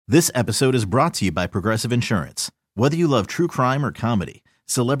This episode is brought to you by Progressive Insurance. Whether you love true crime or comedy,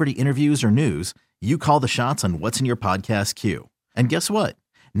 celebrity interviews or news, you call the shots on what's in your podcast queue. And guess what?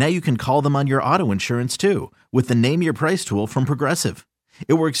 Now you can call them on your auto insurance too with the Name Your Price tool from Progressive.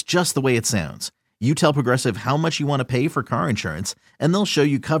 It works just the way it sounds. You tell Progressive how much you want to pay for car insurance, and they'll show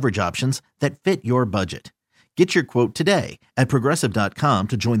you coverage options that fit your budget. Get your quote today at Progressive.com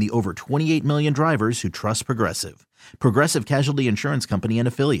to join the over 28 million drivers who trust Progressive. Progressive Casualty Insurance Company and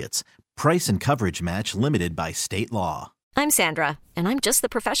Affiliates. Price and coverage match limited by state law. I'm Sandra, and I'm just the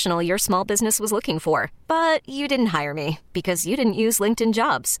professional your small business was looking for. But you didn't hire me because you didn't use LinkedIn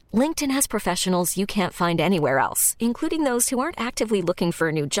Jobs. LinkedIn has professionals you can't find anywhere else, including those who aren't actively looking for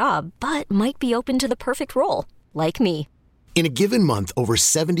a new job, but might be open to the perfect role, like me. In a given month, over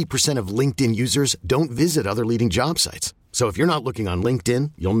 70% of LinkedIn users don't visit other leading job sites. So if you're not looking on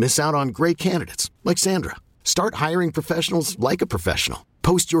LinkedIn, you'll miss out on great candidates like Sandra. Start hiring professionals like a professional.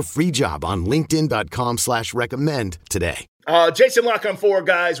 Post your free job on linkedin.com/recommend today. Jason Locke on 4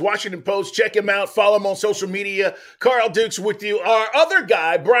 Guys, Washington Post. Check him out. Follow him on social media. Carl Dukes with you. Our other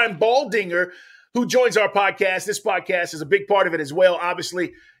guy, Brian Baldinger, who joins our podcast. This podcast is a big part of it as well.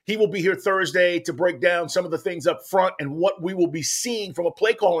 Obviously, he will be here Thursday to break down some of the things up front and what we will be seeing from a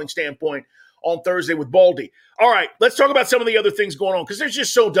play calling standpoint on Thursday with Baldy. All right, let's talk about some of the other things going on because there's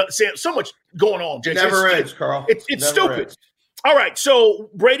just so much going on, Jason. Never ends, Carl. It's stupid. Ends. All right,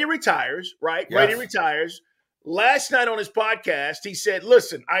 so Brady retires, right? Yes. Brady retires. Last night on his podcast, he said,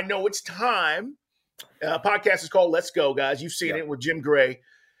 listen, I know it's time. Podcast is called Let's Go, guys. You've seen it with Jim Gray.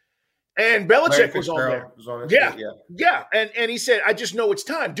 And Belichick was on there. Yeah. And he said, I just know it's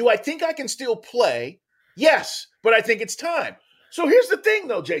time. Do I think I can still play? Yes, but I think it's time. So here's the thing,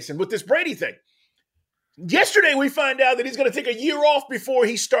 though, Jason, with this Brady thing. Yesterday, we find out that he's going to take a year off before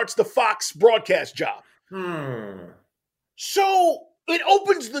he starts the Fox broadcast job. So it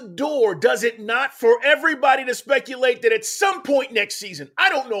opens the door, does it not, for everybody to speculate that at some point next season, I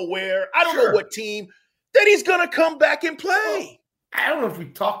don't know where, I don't know what team, that he's going to come back and play. I don't know if we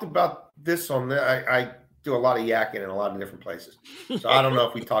talked about this on the I do a lot of yakking in a lot of different places. So I don't know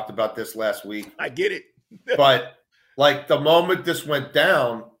if we talked about this last week. I get it. But like the moment this went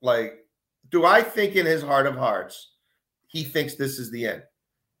down, like, do I think in his heart of hearts, he thinks this is the end?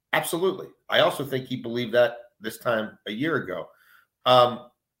 Absolutely. I also think he believed that this time a year ago.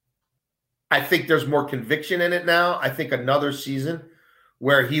 I think there's more conviction in it now. I think another season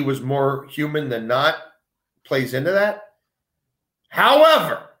where he was more human than not plays into that.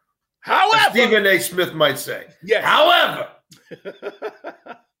 However, as Stephen A. Smith might say, however,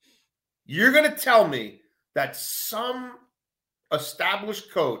 you're going to tell me that some established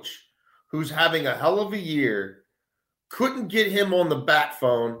coach who's having a hell of a year couldn't get him on the bat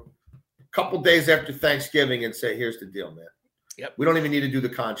phone a couple days after Thanksgiving and say, here's the deal, man. Yep. We don't even need to do the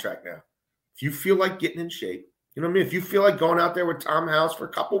contract now. If you feel like getting in shape, you know what I mean? If you feel like going out there with Tom House for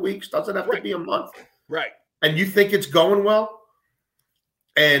a couple weeks, doesn't have to be a month. Right. And you think it's going well,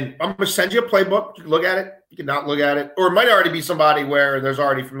 and I'm going to send you a playbook. You can look at it. You can not look at it. Or it might already be somebody where there's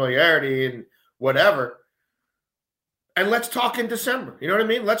already familiarity and whatever. And let's talk in December. You know what I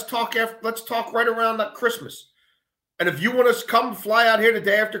mean? Let's talk right around that Christmas. And if you want us to come fly out here the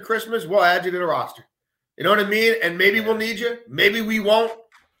day after Christmas, we'll add you to the roster. You know what I mean? And maybe we'll need you. Maybe we won't.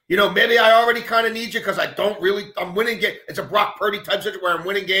 You know, maybe I already kind of need you because I'm winning games. It's a Brock Purdy type situation where I'm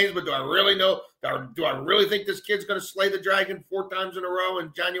winning games, but do I really know? Do I really think this kid's going to slay the dragon 4 times in a row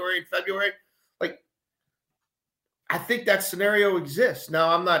in January and February? Like, I think that scenario exists.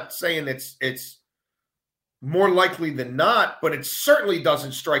 Now, I'm not saying it's more likely than not, but it certainly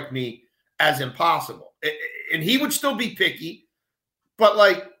doesn't strike me as impossible. And he would still be picky, but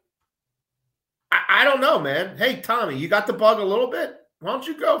like, I don't know, man. Hey, Tommy, you got the bug a little bit? Why don't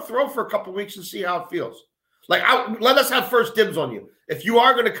you go throw for a couple weeks and see how it feels? Like, let us have first dibs on you. If you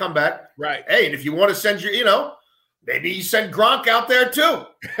are going to come back, right? Hey, and if you want to send maybe you send Gronk out there too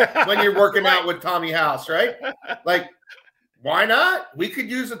when you're working out with Tommy House, right? Like, why not? We could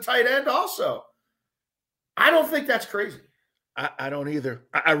use a tight end also. I don't think that's crazy. I don't either.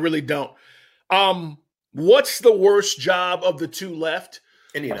 I really don't. What's the worst job of the two left?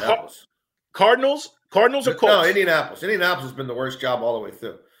 Indianapolis. Cardinals or Colts? No, Indianapolis. Indianapolis has been the worst job all the way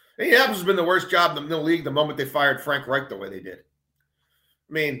through. Indianapolis has been the worst job in the league the moment they fired Frank Reich the way they did.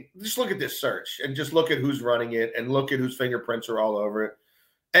 I mean, just look at this search and just look at who's running it and look at whose fingerprints are all over it.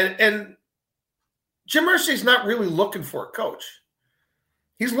 And Jim Irsay's not really looking for a coach.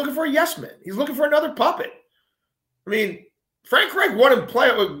 He's looking for a yes man. He's looking for another puppet. I mean, Frank Reich went to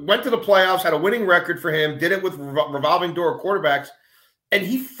the playoffs, had a winning record for him, did it with revolving door quarterbacks, and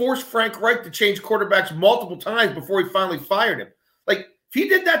he forced Frank Reich to change quarterbacks multiple times before he finally fired him. Like, If he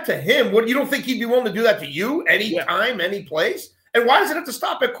did that to him, you don't think he'd be willing to do that to you anytime, any place? And why does it have to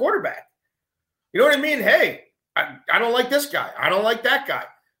stop at quarterback? You know what I mean? Hey, I don't like this guy. I don't like that guy.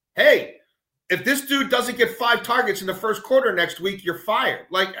 Hey, if this dude doesn't get 5 targets in the first quarter next week, you're fired.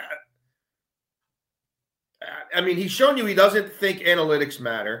 Like, I mean, he's shown you he doesn't think analytics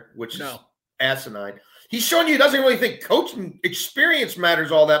matter, which is asinine. He's shown you he doesn't really think coaching experience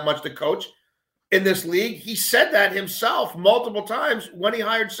matters all that much to coach in this league. He said that himself multiple times when he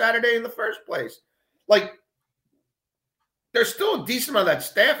hired Saturday in the first place. Like, there's still a decent amount of that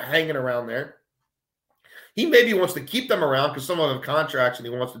staff hanging around there. He maybe wants to keep them around because some of them have contracts and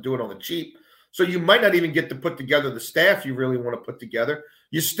he wants to do it on the cheap. So you might not even get to put together the staff you really want to put together.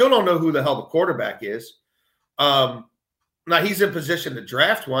 You still don't know who the hell the quarterback is. Now, he's in position to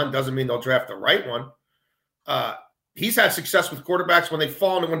draft one. Doesn't mean they'll draft the right one. He's had success with quarterbacks when they've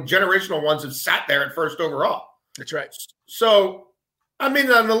fallen and when generational ones have sat there at first overall. That's right. So, I mean,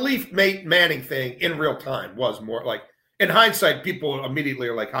 on the Leaf Manning thing in real time was more like, in hindsight, people immediately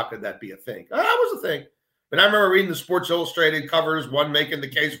are like, how could that be a thing? That was a thing. And I remember reading the Sports Illustrated covers, one making the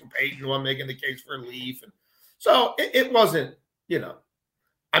case for Peyton, one making the case for Leaf. And so it wasn't,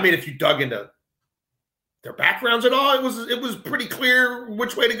 I mean, if you dug into their backgrounds at all, it was pretty clear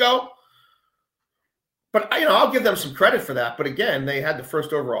which way to go. But, I'll give them some credit for that. But again, they had the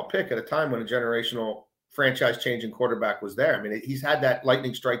first overall pick at a time when a generational franchise-changing quarterback was there. I mean, he's had that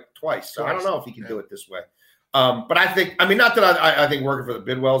lightning strike twice. So I don't know if he can do it this way. But I think, not that I think working for the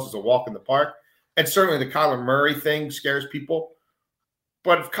Bidwells is a walk in the park. And certainly the Kyler Murray thing scares people.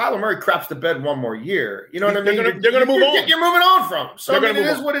 But if Kyler Murray craps the bed one more year, you know what I mean? They're going to move on. You're moving on from him. So, it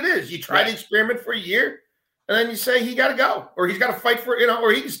is what it is. You try to experiment for a year, and then you say he got to go. Or he's got to fight for,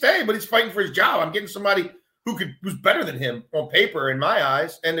 or he can stay, but he's fighting for his job. I'm getting somebody who's better than him on paper in my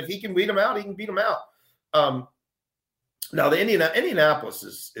eyes. And if he can beat him out, he can beat him out. Now, the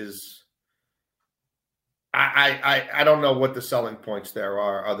Indianapolis is I don't know what the selling points there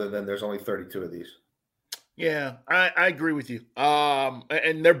are other than there's only 32 of these. Yeah, I agree with you.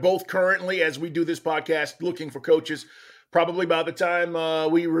 And they're both currently, as we do this podcast, looking for coaches. Probably by the time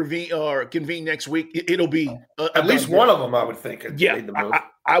we convene next week, it'll be at least one of them, I would think. Yeah,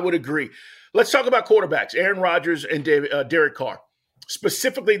 I would agree. Let's talk about quarterbacks, Aaron Rodgers and Derek Carr.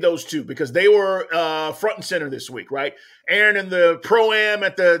 Specifically those two, because they were front and center this week, right? Aaron in the Pro-Am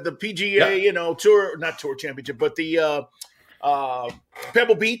at the PGA, tour, not tour championship, but the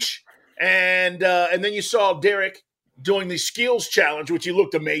Pebble Beach. And then you saw Derek doing the skills challenge, which he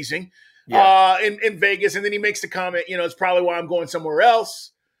looked amazing in Vegas. And then he makes the comment, it's probably why I'm going somewhere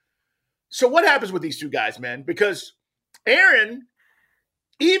else. So what happens with these two guys, man? Because Aaron,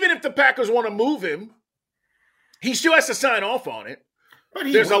 even if the Packers want to move him, he still has to sign off on it. But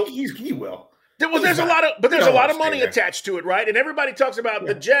he will. There's a lot of money attached to it, right? And everybody talks about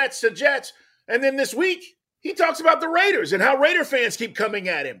the Jets. And then this week, he talks about the Raiders and how Raider fans keep coming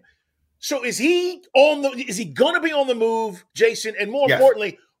at him. So is he going to be on the move, Jason? And more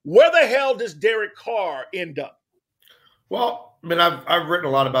importantly, where the hell does Derek Carr end up? Well, I've written a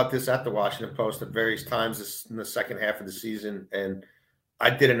lot about this at the Washington Post at various times in the second half of the season. And I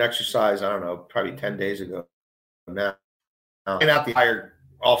did an exercise, I don't know, probably 10 days ago now. And out the entire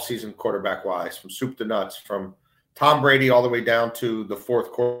offseason quarterback-wise, from soup to nuts, from Tom Brady all the way down to the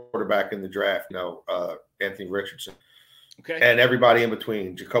fourth quarterback in the draft, Anthony Richardson. Okay. And everybody in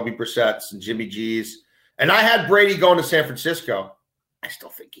between, Jacoby Brissett's and Jimmy G's. And I had Brady going to San Francisco. I still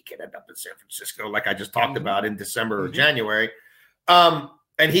think he can end up in San Francisco, like I just talked about in December or January. And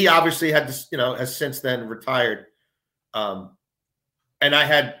he obviously had this, has since then retired. And I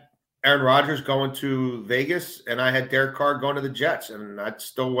had Aaron Rodgers going to Vegas, and I had Derek Carr going to the Jets, and that's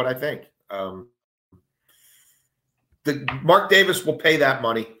still what I think. Mark Davis will pay that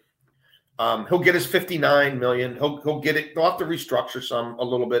money. He'll get his $59 million. He'll get it. They'll have to restructure a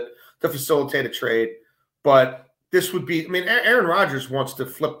little bit to facilitate a trade, but this would be. Aaron Rodgers wants to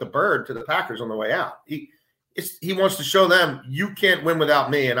flip the bird to the Packers on the way out. He wants to show them you can't win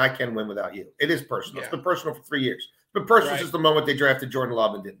without me, and I can win without you. It is personal. Yeah. It's been personal for 3 years. It's been personal since the moment they drafted Jordan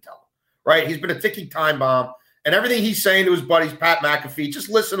Love and didn't tell him. Right? He's been a ticking time bomb, and everything he's saying to his buddies, Pat McAfee, just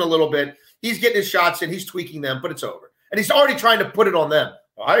listen a little bit. He's getting his shots in, he's tweaking them, but it's over. And he's already trying to put it on them.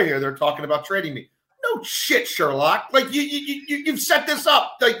 Well, I hear they're talking about trading me. No shit, Sherlock. Like you've set this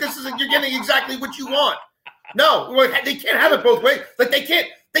up. Like you're getting exactly what you want. No, they can't have it both ways. Like they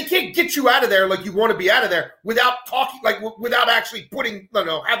can't get you out of there like you want to be out of there without talking, like without actually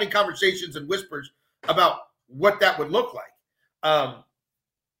having conversations and whispers about what that would look like.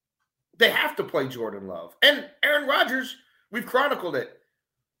 They have to play Jordan Love. And Aaron Rodgers, we've chronicled it.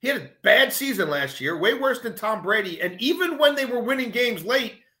 He had a bad season last year, way worse than Tom Brady. And even when they were winning games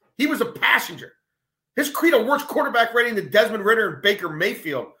late, he was a passenger. His credo worst quarterback rating than Desmond Ridder and Baker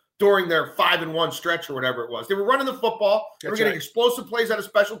Mayfield during their 5-1 stretch or whatever it was. They were running the football. They were getting explosive plays out of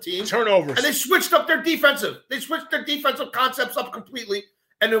special teams. Turnovers. And they switched up their defensive. They switched their defensive concepts up completely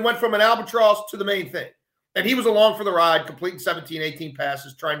and then went from an albatross to the main thing. And he was along for the ride, completing 17, 18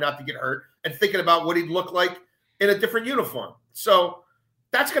 passes, trying not to get hurt and thinking about what he'd look like in a different uniform. So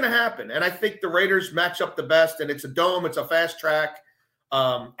that's going to happen. And I think the Raiders match up the best, and it's a dome. It's a fast track.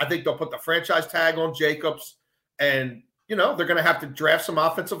 I think they'll put the franchise tag on Jacobs, and, they're going to have to draft some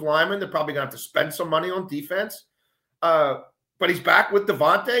offensive linemen. They're probably going to have to spend some money on defense. But he's back with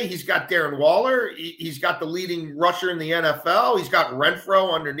Devontae. He's got Darren Waller. He's got the leading rusher in the NFL. He's got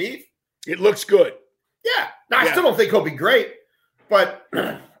Renfro underneath. It looks good. Yeah. Now, I still don't think he'll be great, but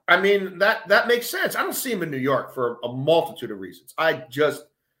I mean, that makes sense. I don't see him in New York for a multitude of reasons. I just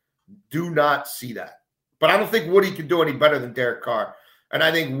do not see that. But I don't think Woody can do any better than Derek Carr. And I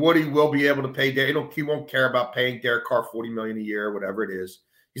think Woody will be able to pay Derek. He won't care about paying Derek Carr $40 million a year or whatever it is.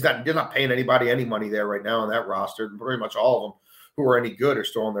 They're not paying anybody any money there right now on that roster. Pretty much all of them who are any good are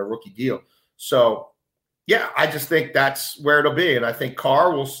still on their rookie deal. So, yeah, I just think that's where it'll be. And I think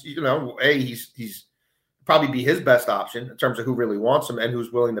Carr will, he's probably be his best option in terms of who really wants him and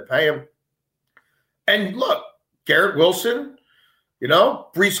who's willing to pay him. And look, Garrett Wilson,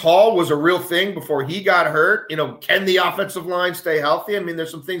 Breece Hall was a real thing before he got hurt. Can the offensive line stay healthy? I mean,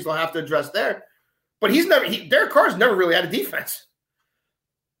 there's some things they'll have to address there. But Derek Carr's never really had a defense.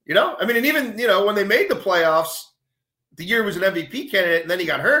 And even, when they made the playoffs, the year he was an MVP candidate and then he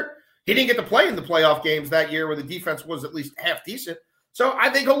got hurt. He didn't get to play in the playoff games that year where the defense was at least half decent. So I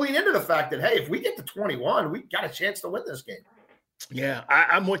think he'll lean into the fact that, hey, if we get to 21, we got a chance to win this game. Yeah,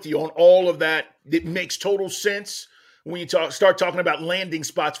 I'm with you on all of that. It makes total sense when you start talking about landing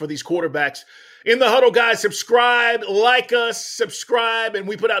spots for these quarterbacks. In the Huddle, guys, subscribe, like us, subscribe, and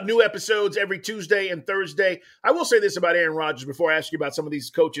we put out new episodes every Tuesday and Thursday. I will say this about Aaron Rodgers before I ask you about some of these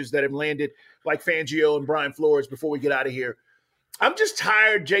coaches that have landed, like Fangio and Brian Flores, before we get out of here. I'm just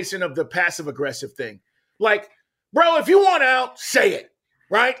tired, Jason, of the passive-aggressive thing. Like, bro, if you want out, say it,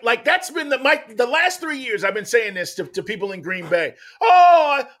 right? Like, that's been the last 3 years I've been saying this to people in Green Bay.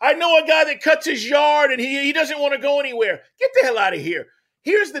 Oh, I know a guy that cuts his yard and he doesn't want to go anywhere. Get the hell out of here.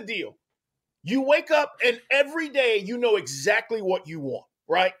 Here's the deal. You wake up and every day you know exactly what you want,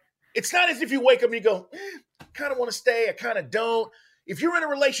 right? It's not as if you wake up and you go, I kind of want to stay, I kind of don't. If you're in a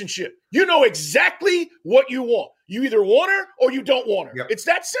relationship, you know exactly what you want. You either want her or you don't want her. Yep. It's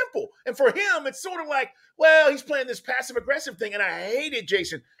that simple. And for him, it's sort of like, well, he's playing this passive-aggressive thing, and I hate it,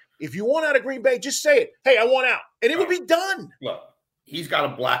 Jason. If you want out of Green Bay, just say it. Hey, I want out. And it would be done. Look, he's got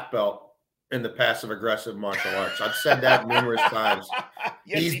a black belt in the passive-aggressive martial arts. I've said that numerous times.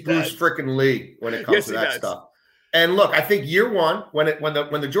 Yes, he's Bruce freaking Lee when it comes to that stuff. And look, I think year one, when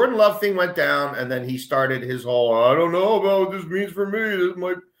the Jordan Love thing went down, and then he started his whole, I don't know about what this means for me. This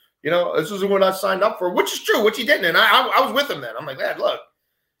might, this isn't what I signed up for, which is true, which he didn't. And I was with him then. I'm like, man, look,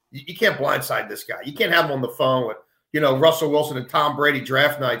 you can't blindside this guy. You can't have him on the phone with, Russell Wilson and Tom Brady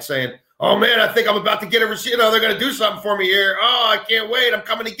draft night saying, oh, man, I think I'm about to get a receiver. They're going to do something for me here. Oh, I can't wait. I'm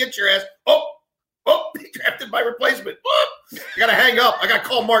coming to get your ass. Oh, he drafted my replacement. I got to hang up. I got to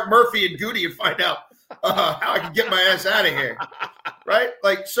call Mark Murphy and Goody and find out how I can get my ass out of here. Right?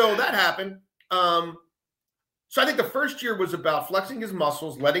 Like, so that happened. So I think the first year was about flexing his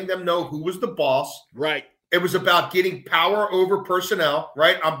muscles, letting them know who was the boss. Right. It was about getting power over personnel,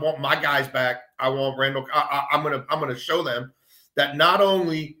 right? I want my guys back. I want Randall. I'm gonna show them that not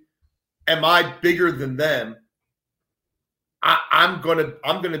only am I bigger than them, I'm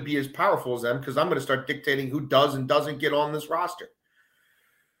gonna be as powerful as them because I'm gonna start dictating who does and doesn't get on this roster.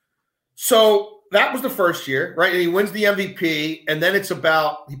 So that was the first year, right? And he wins the MVP, and then it's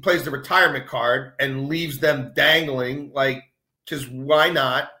about he plays the retirement card and leaves them dangling, like, because why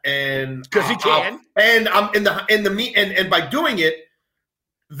not? And because he can. And I'm in the meet, and by doing it,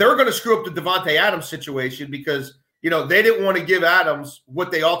 they're going to screw up the Devontae Adams situation because they didn't want to give Adams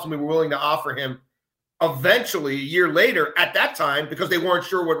what they ultimately were willing to offer him. Eventually, a year later, at that time, because they weren't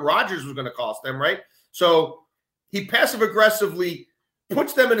sure what Rodgers was going to cost them, right? So he passive aggressively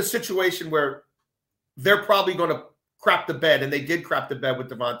puts them in a situation where they're probably going to crap the bed, and they did crap the bed with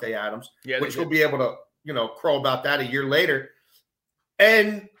Devontae Adams, which we'll be able to, crow about that a year later.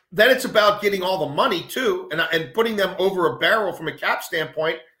 And then it's about getting all the money too, and putting them over a barrel from a cap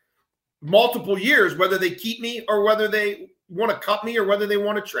standpoint, multiple years, whether they keep me or whether they want to cut me or whether they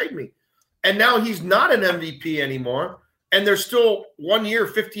want to trade me. And now he's not an MVP anymore, and there's still 1 year,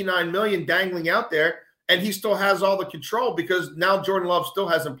 $59 million dangling out there. and he still has all the control because now Jordan Love still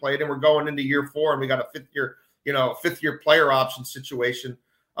hasn't played, and we're going into year 4, and we got a fifth-year player option situation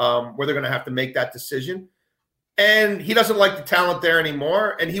where they're going to have to make that decision. And he doesn't like the talent there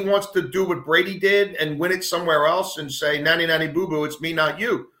anymore, and he wants to do what Brady did and win it somewhere else and say, nanny, nanny, boo-boo, it's me, not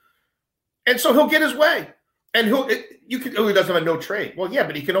you. And so he'll get his way. And he doesn't have a no trade. Well, yeah,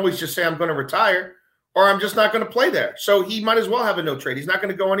 but he can always just say, I'm going to retire, or I'm just not going to play there. So he might as well have a no trade. He's not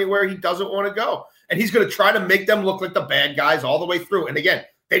going to go anywhere he doesn't want to go. And he's going to try to make them look like the bad guys all the way through. And again,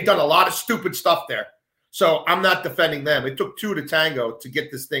 they've done a lot of stupid stuff there. So I'm not defending them. It took 2 to tango to get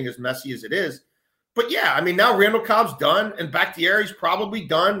this thing as messy as it is. But yeah, I mean, now Randall Cobb's done, and Bakhtiari's probably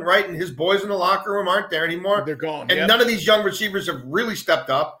done, right? And his boys in the locker room aren't there anymore. They're gone. And none of these young receivers have really stepped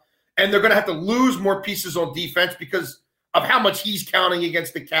up. And they're going to have to lose more pieces on defense because of how much he's counting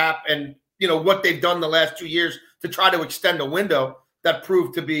against the cap and, what they've done the last 2 years to try to extend a window that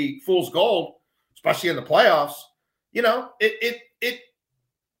proved to be fool's gold, especially in the playoffs. It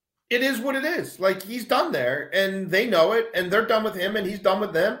is what it is. Like, he's done there, and they know it, and they're done with him, and he's done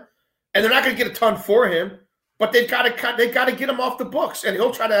with them. And they're not going to get a ton for him, but they've got to get him off the books. And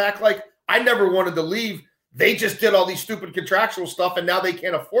he'll try to act like, I never wanted to leave. They just did all these stupid contractual stuff, and now they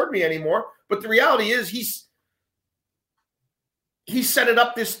can't afford me anymore. But the reality is he set it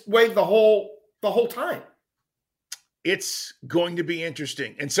up this way the whole time. It's going to be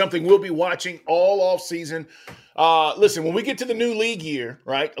interesting and something we'll be watching all off season. Listen, when we get to the new league year,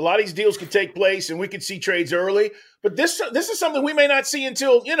 right, a lot of these deals could take place and we could see trades early. But this is something we may not see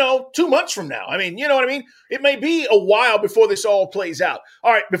until, 2 months from now. I mean, you know what I mean? It may be a while before this all plays out.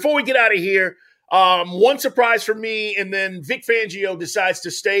 All right, before we get out of here, one surprise for me, and then Vic Fangio decides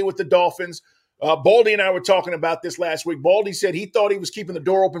to stay with the Dolphins. Baldy and I were talking about this last week. Baldy said he thought he was keeping the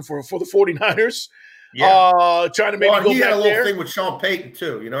door open for the 49ers. Yeah. Trying to maybe go back there. He had a little thing with Sean Payton,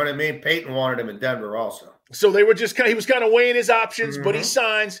 too. You know what I mean? Payton wanted him in Denver also. So they were he was kind of weighing his options, but he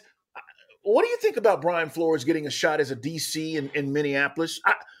signs. What do you think about Brian Flores getting a shot as a DC in Minneapolis?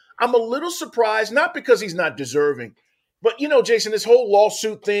 I'm a little surprised, not because he's not deserving, but, Jason, this whole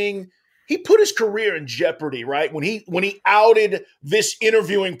lawsuit thing, he put his career in jeopardy, right? When he outed this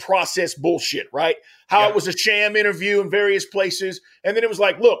interviewing process bullshit, right? How it was a sham interview in various places. And then it was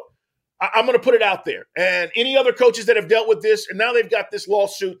like, look, I'm going to put it out there. And any other coaches that have dealt with this, and now they've got this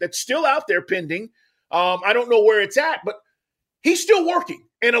lawsuit that's still out there pending. I don't know where it's at, but he's still working.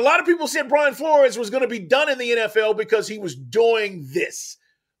 And a lot of people said Brian Flores was going to be done in the NFL because he was doing this.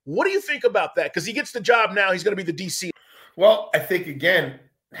 What do you think about that? Because he gets the job now. He's going to be the DC. Well, I think, again,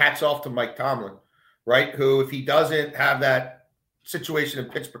 hats off to Mike Tomlin, right? Who, if he doesn't have that situation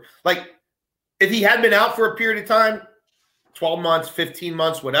in Pittsburgh, like if he had been out for a period of time, 12 months, 15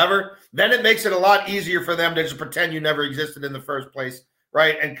 months, whatever, then it makes it a lot easier for them to just pretend you never existed in the first place,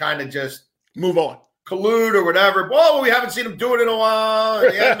 right? And kind of just move on. Collude or whatever. Well, we haven't seen him do it in a while.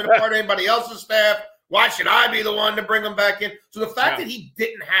 And he hasn't been a part of anybody else's staff. Why should I be the one to bring him back in? So the fact that he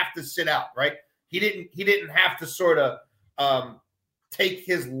didn't have to sit out, right? He didn't have to sort of take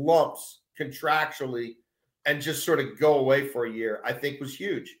his lumps contractually and just sort of go away for a year, I think was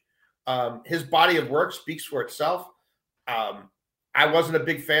huge. His body of work speaks for itself. I wasn't a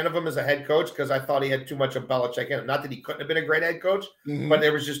big fan of him as a head coach because I thought he had too much of Belichick in him. Not that he couldn't have been a great head coach, but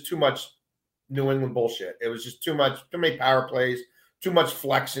there was just too much New England bullshit. It was just too many power plays, too much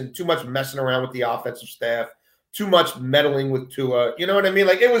flexing, too much messing around with the offensive staff, too much meddling with Tua. You know what I mean?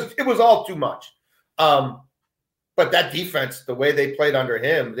 Like it was all too much. But that defense, the way they played under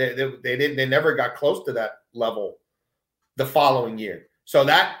him, they never got close to that level the following year. So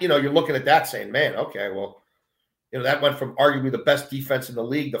that, you're looking at that saying, man, okay, well, that went from arguably the best defense in the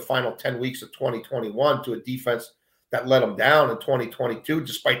league the final 10 weeks of 2021 to a defense that let them down in 2022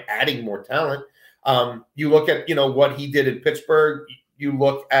 despite adding more talent. You look at, what he did in Pittsburgh. You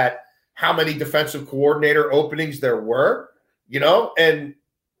look at how many defensive coordinator openings there were, and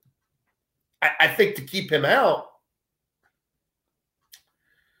I think to keep him out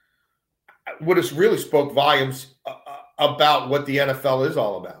would have really spoke volumes about what the NFL is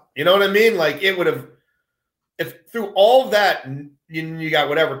all about. You know what I mean? Like it would have, if through all of that, you got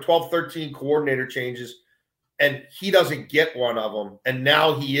whatever, 12, 13 coordinator changes, and he doesn't get one of them, and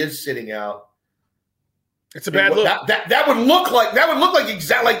now he is sitting out. It's a bad look. That would look like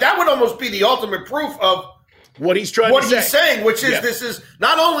exactly like that would almost be the ultimate proof of what he's trying to say. What he's saying, which is this is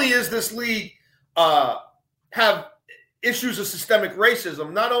not only is this league have issues of systemic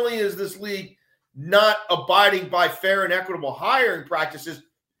racism, not only is this league not abiding by fair and equitable hiring practices,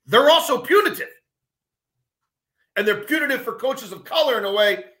 they're also punitive. And they're punitive for coaches of color in a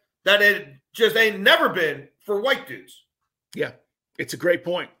way that it just ain't never been for white dudes. Yeah, it's a great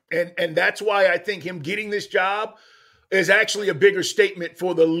point. And that's why I think him getting this job is actually a bigger statement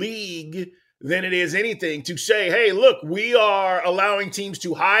for the league than it is anything to say, hey, look, we are allowing teams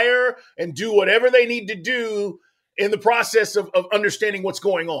to hire and do whatever they need to do in the process of understanding what's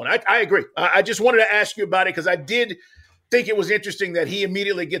going on. I agree. I just wanted to ask you about it because I did think it was interesting that he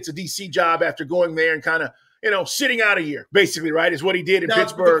immediately gets a DC job after going there and kind of, sitting out a year, basically, right, is what he did in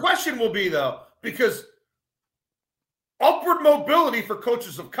Pittsburgh. The question will be, though, because upward mobility for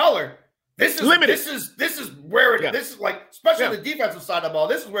coaches of color, this is limited. This is where it. Yeah. This is like, especially on the defensive side of the ball.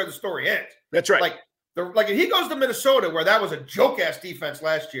 This is where the story ends. That's right. Like if he goes to Minnesota, where that was a joke ass defense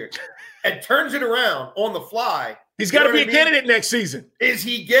last year, and turns it around on the fly, he's got to be a candidate next season. Is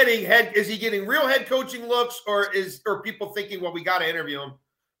he getting real head coaching looks, or are people thinking, well, we got to interview him,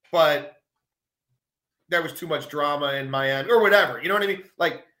 but there was too much drama in Miami or whatever? You know what I mean?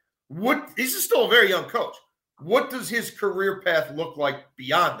 Like, this is still a very young coach. What does his career path look like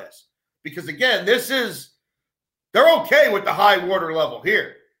beyond this? Because again, they're okay with the high water level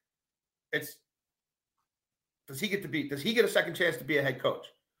here. Does he get a second chance to be a head coach?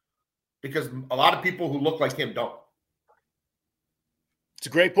 Because a lot of people who look like him don't. It's a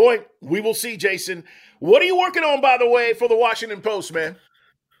great point. We will see, Jason. What are you working on, by the way, for the Washington Post, man?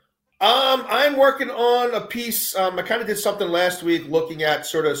 I'm working on a piece. I kind of did something last week looking at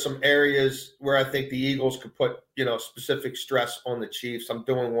sort of some areas where I think the Eagles could put, specific stress on the Chiefs. I'm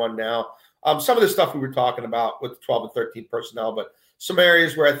doing one now. Some of the stuff we were talking about with the 12 and 13 personnel, but some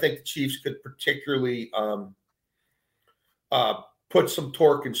areas where I think the Chiefs could particularly put some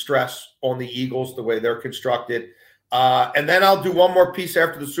torque and stress on the Eagles, the way they're constructed. And then I'll do one more piece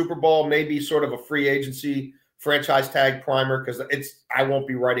after the Super Bowl, maybe sort of a free agency franchise tag primer, because I won't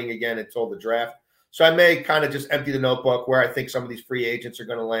be writing again until the draft. So I may kind of just empty the notebook where I think some of these free agents are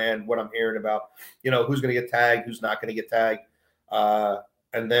going to land, what I'm hearing about, who's going to get tagged, who's not going to get tagged.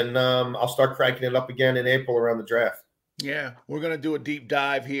 And then I'll start cranking it up again in April around the draft. Yeah, we're going to do a deep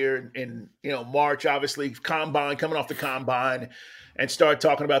dive here in March, obviously, coming off the combine, and start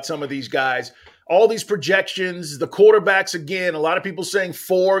talking about some of these guys. All these projections, the quarterbacks, again, a lot of people saying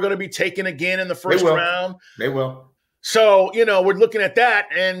 4 are going to be taken again in the first round. They will. So, we're looking at that,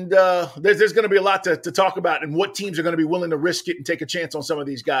 and there's going to be a lot to talk about, and what teams are going to be willing to risk it and take a chance on some of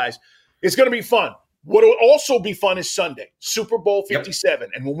these guys. It's going to be fun. What will also be fun is Sunday, Super Bowl 57. Yep.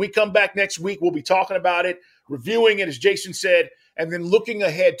 And when we come back next week, we'll be talking about it, reviewing it, as Jason said, and then looking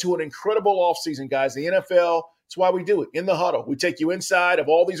ahead to an incredible offseason, guys. The NFL, that's why we do it. In the Huddle, we take you inside of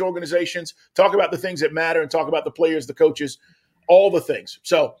all these organizations, talk about the things that matter, and talk about the players, the coaches, all the things.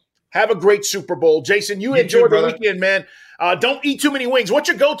 So have a great Super Bowl. Jason, you enjoy the weekend, man. Don't eat too many wings. What's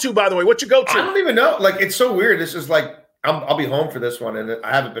your go-to, by the way? What's your go-to? I don't even know. Like, it's so weird. This is like, I'll be home for this one, and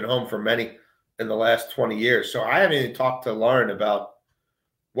I haven't been home for many in the last 20 years. So I haven't even talked to Lauren about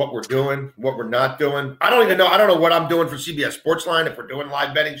what we're doing, what we're not doing. I don't even know. I don't know what I'm doing for CBS Sportsline, if we're doing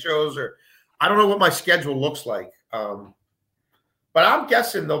live betting shows, or I don't know what my schedule looks like. But I'm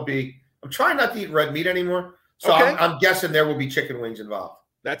guessing I'm trying not to eat red meat anymore. So okay. I'm guessing there will be chicken wings involved.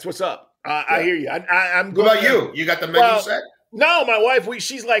 That's what's up. I hear you. I'm good. What about you? You got the menu set? No, my wife,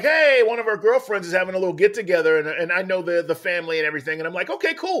 she's like, hey, one of our girlfriends is having a little get together, and I know the family and everything. And I'm like,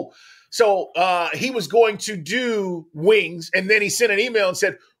 okay, cool. So he was going to do wings, and then he sent an email and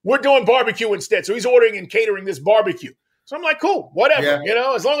said, we're doing barbecue instead. So he's ordering and catering this barbecue. So I'm like, cool, whatever.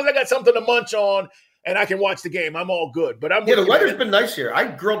 Yeah. As long as I got something to munch on and I can watch the game, I'm all good. But the weather's been nice here. I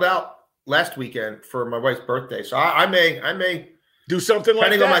grilled out last weekend for my wife's birthday, so I may do something like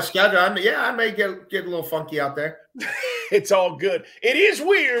that. Depending on my schedule, I may get a little funky out there. It's all good. It is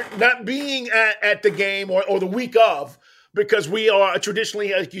weird not being at the game or the week of, because we are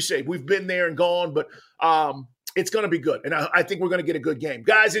traditionally, like you say, we've been there and gone, but it's going to be good. And I think we're going to get a good game.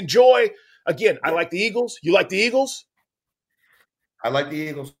 Guys, enjoy. Again, I like the Eagles. You like the Eagles? I like the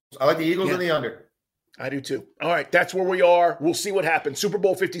Eagles. I like the Eagles and the under. I do too. All right, that's where we are. We'll see what happens. Super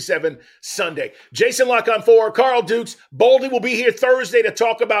Bowl 57 Sunday. Jason Lock on 4, Carl Dukes. Baldy will be here Thursday to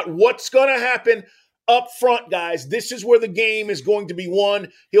talk about what's going to happen up front, guys. This is where the game is going to be won.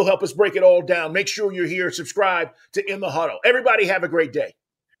 He'll help us break it all down. Make sure you're here. Subscribe to In the Huddle. Everybody have a great day.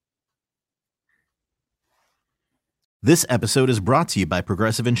 This episode is brought to you by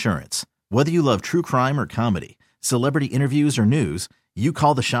Progressive Insurance. Whether you love true crime or comedy, celebrity interviews or news, you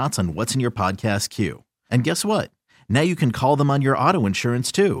call the shots on what's in your podcast queue. And guess what? Now you can call them on your auto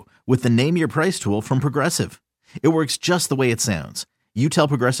insurance too with the Name Your Price tool from Progressive. It works just the way it sounds. You tell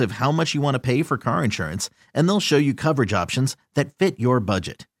Progressive how much you want to pay for car insurance, and they'll show you coverage options that fit your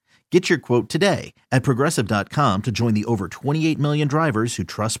budget. Get your quote today at Progressive.com to join the over 28 million drivers who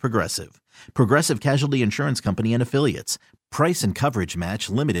trust Progressive. Progressive Casualty Insurance Company and Affiliates. Price and coverage match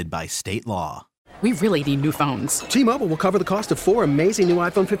limited by state law. We really need new phones. T-Mobile will cover the cost of 4 amazing new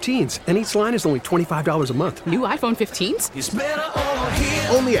iPhone 15s, and each line is only $25 a month. New iPhone 15s? It's better over here.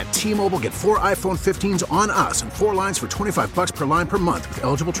 Only at T-Mobile, get 4 iPhone 15s on us and 4 lines for $25 per line per month with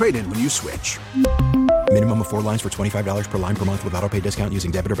eligible trade-in when you switch. Minimum of 4 lines for $25 per line per month with autopay discount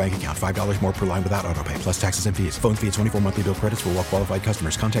using debit or bank account. $5 more per line without autopay, plus taxes and fees. Phone fee at 24 monthly bill credits for well-qualified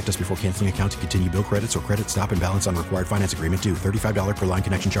customers. Contact us before canceling account to continue bill credits or credit stop and balance on required finance agreement due. $35 per line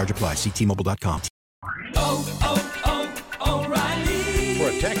connection charge applies. See T-Mobile.com. O'Reilly.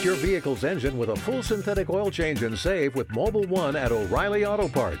 Protect your vehicle's engine with a full synthetic oil change and save with Mobile One at O'Reilly Auto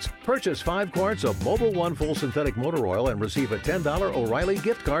Parts. Purchase 5 quarts of Mobile One full synthetic motor oil and receive a $10 O'Reilly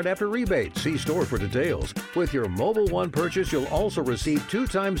gift card after rebate. See store for details. With your Mobile One purchase, you'll also receive 2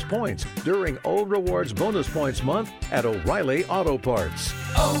 times points during O Rewards Bonus Points Month at O'Reilly Auto Parts.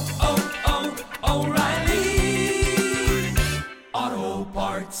 O'Reilly Auto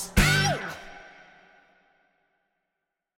Parts.